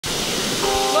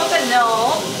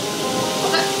butternut.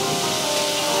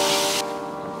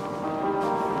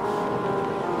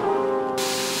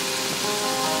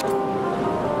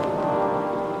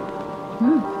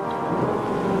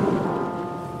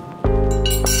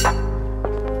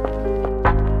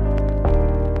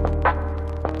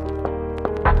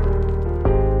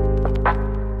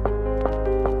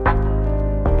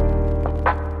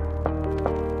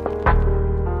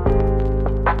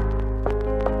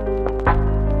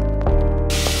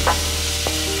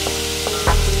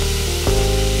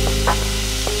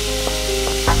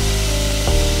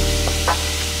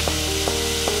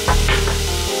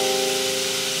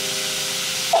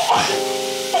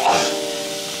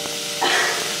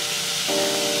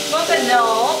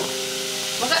 butternut.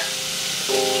 Look at.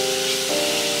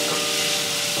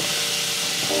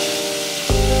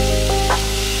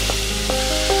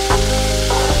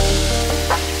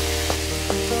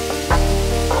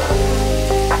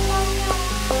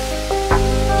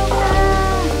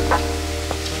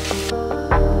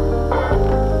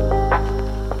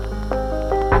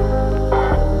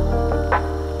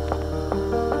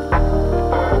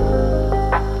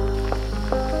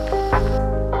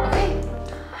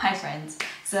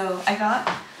 So I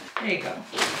got, there you go,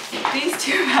 these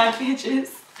two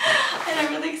packages and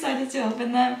I'm really excited to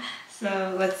open them.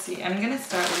 So let's see, I'm gonna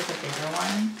start with the bigger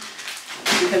one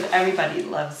because everybody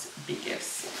loves big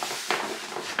gifts.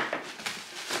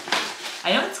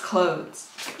 I know it's clothes.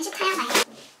 I should try on my hair.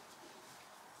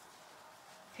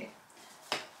 Okay.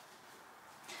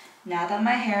 Now that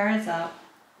my hair is up,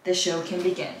 the show can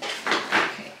begin.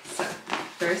 Okay, so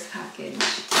first package.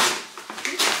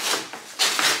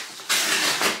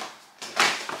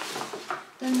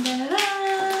 Dun, dun, dun, dun.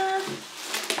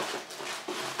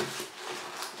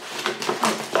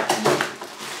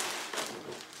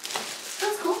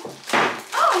 That's cool.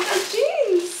 Oh, I got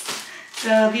jeans!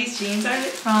 So these jeans are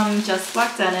from Just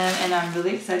Black Denim and I'm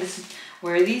really excited to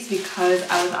wear these because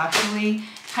I was actually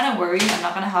kind of worried I'm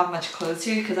not going to have much clothes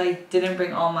here because I didn't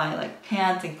bring all my like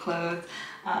pants and clothes.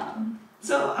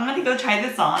 So I'm going to go try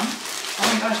this on.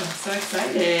 Oh my gosh, I'm so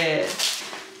excited.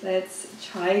 Let's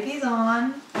try these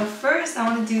on. But first, I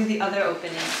want to do the other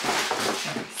opening.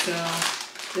 Okay, so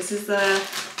this is the,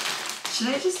 should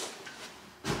I just,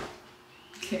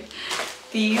 okay.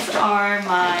 These are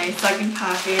my second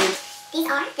package. This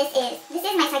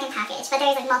is my second package, but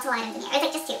there's like multiple items in here. It's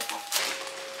like just two.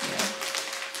 Yeah.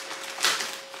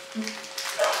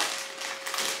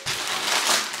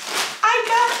 I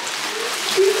got,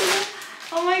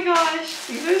 oh my gosh,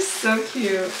 these are so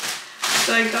cute.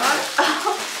 So I got,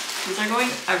 these are going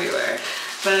everywhere,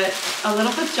 but a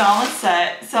little pajama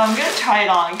set. So I'm gonna try it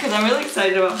on because I'm really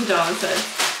excited about pajama sets.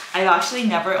 I've actually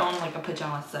never owned like a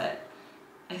pajama set.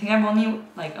 I think I've only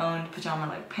like owned pajama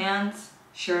like pants,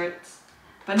 shirts,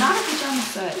 but not a pajama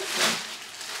set.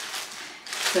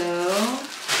 So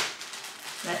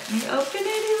let me open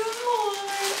it even more.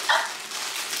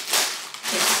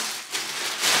 Okay.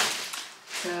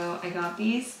 So I got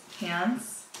these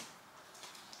pants.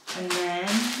 And then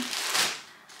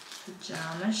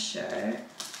pajama shirt.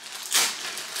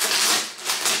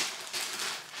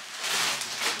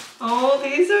 Oh,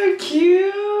 these are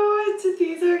cute.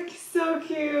 These are so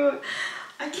cute.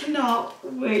 I cannot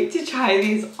wait to try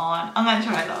these on. I'm gonna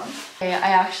try it on. Okay,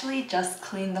 I actually just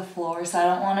cleaned the floor, so I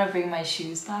don't want to bring my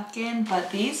shoes back in,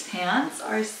 but these pants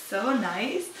are so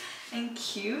nice and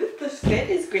cute. The fit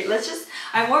is great.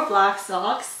 I wore black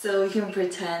socks, so you can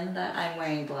pretend that I'm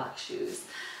wearing black shoes.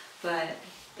 But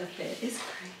the fit is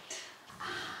great.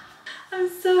 I'm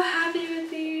so happy with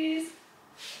these.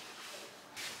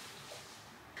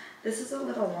 This is a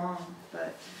little long,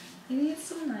 but I think it's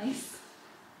so nice.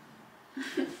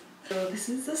 So this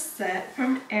is a set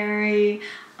from Aerie.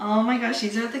 Oh my gosh,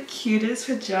 these are the cutest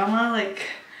pajama like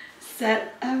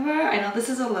set ever. I know this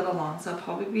is a little long, so I'll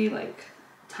probably like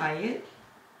tie it.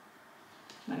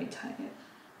 Let me tie it.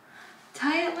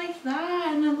 Tie it like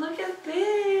that, and then look at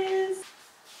this.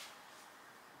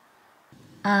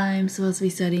 I'm supposed to be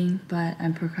studying, but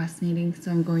I'm procrastinating, so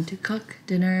I'm going to cook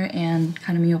dinner and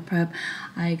kind of meal prep.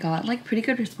 I got like pretty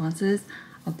good responses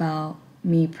about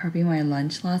me prepping my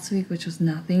lunch last week, which was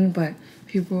nothing, but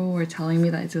people were telling me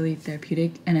that it's really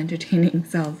therapeutic and entertaining,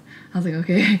 so I was like,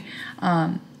 okay.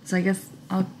 So I guess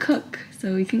I'll cook,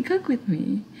 so you can cook with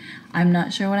me. I'm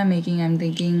not sure what I'm making. I'm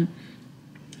thinking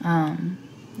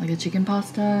like a chicken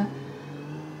pasta.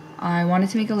 I wanted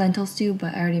to make a lentil stew,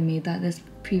 but I already made that this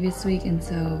previous week, and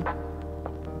so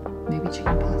maybe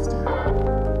chicken pasta.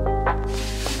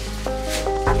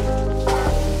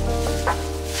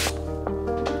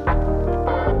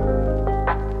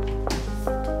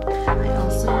 I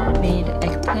also made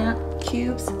eggplant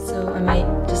cubes, so I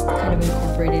might just kind of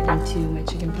incorporate it into my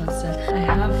chicken pasta. I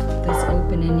have this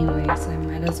open anyway, so I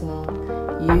might as well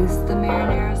use the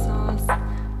marinara sauce.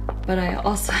 But I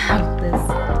also have this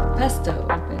pesto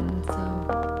open, so.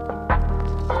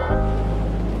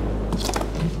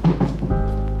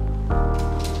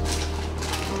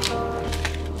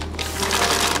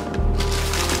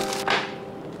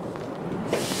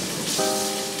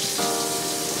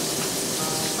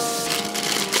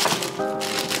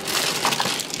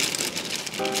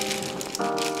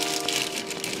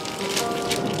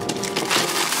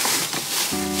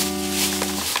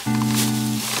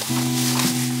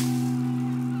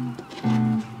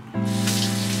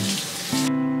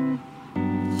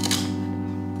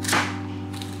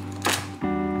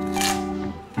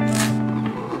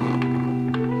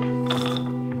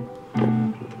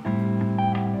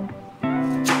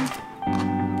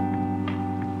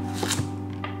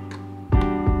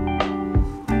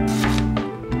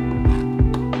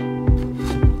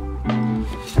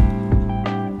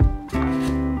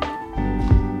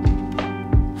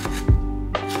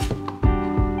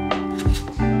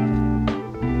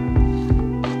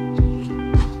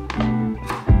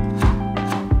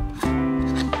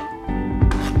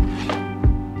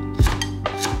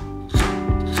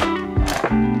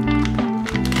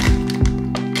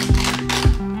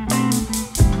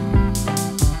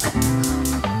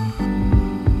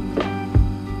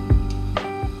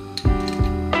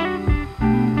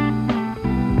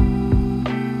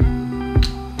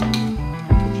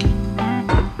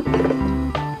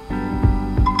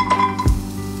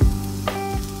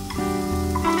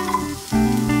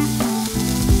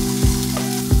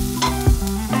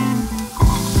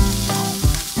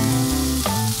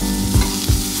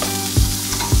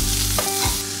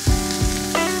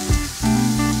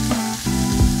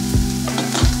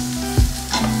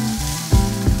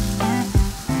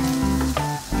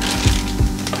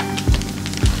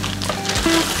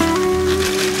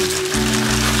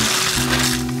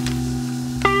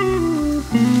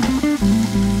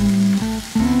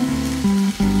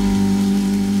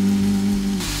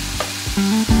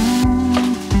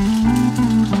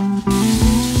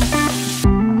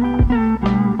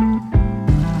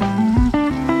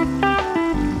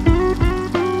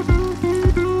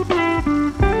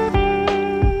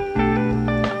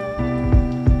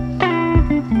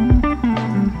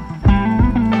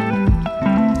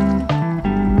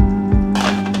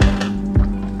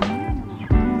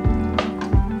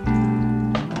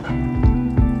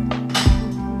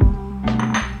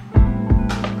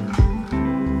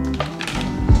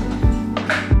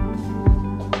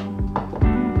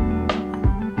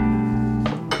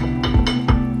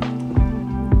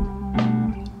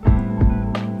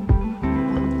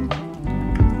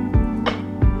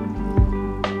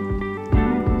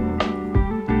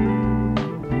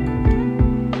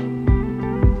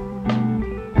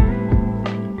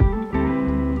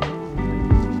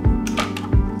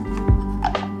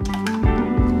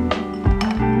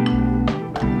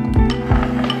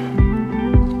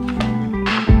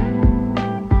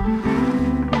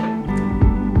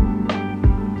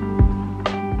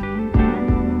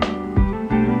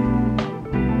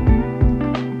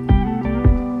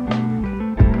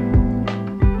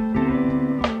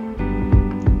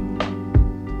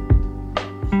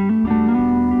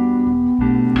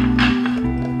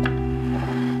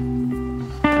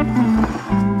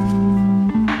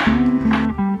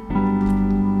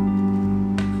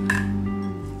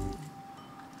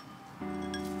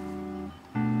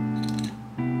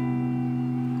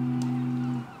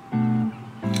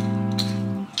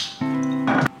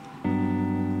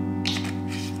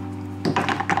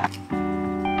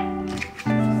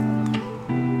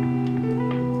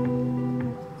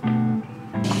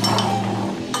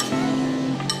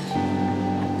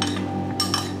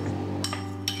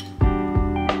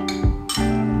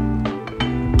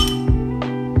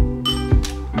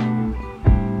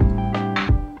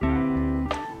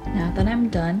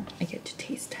 Done, I get to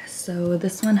taste test. So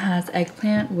this one has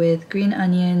eggplant with green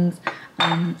onions,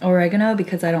 oregano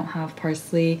because I don't have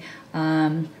parsley,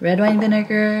 red wine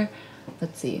vinegar.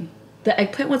 Let's see. The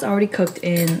eggplant was already cooked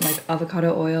in like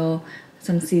avocado oil,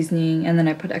 some seasoning, and then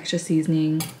I put extra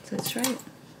seasoning. So let's try it.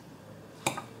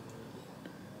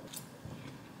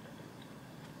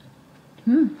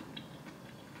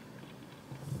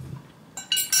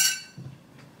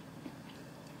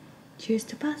 Cheers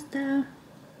to pasta.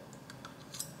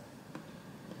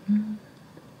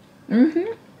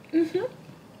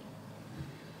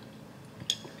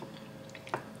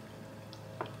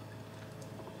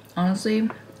 Honestly,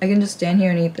 I can just stand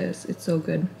here and eat this. It's so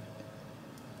good.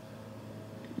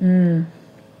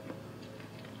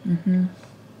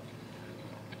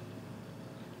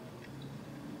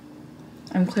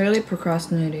 I'm clearly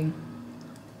procrastinating.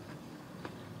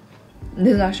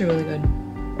 This is actually really good.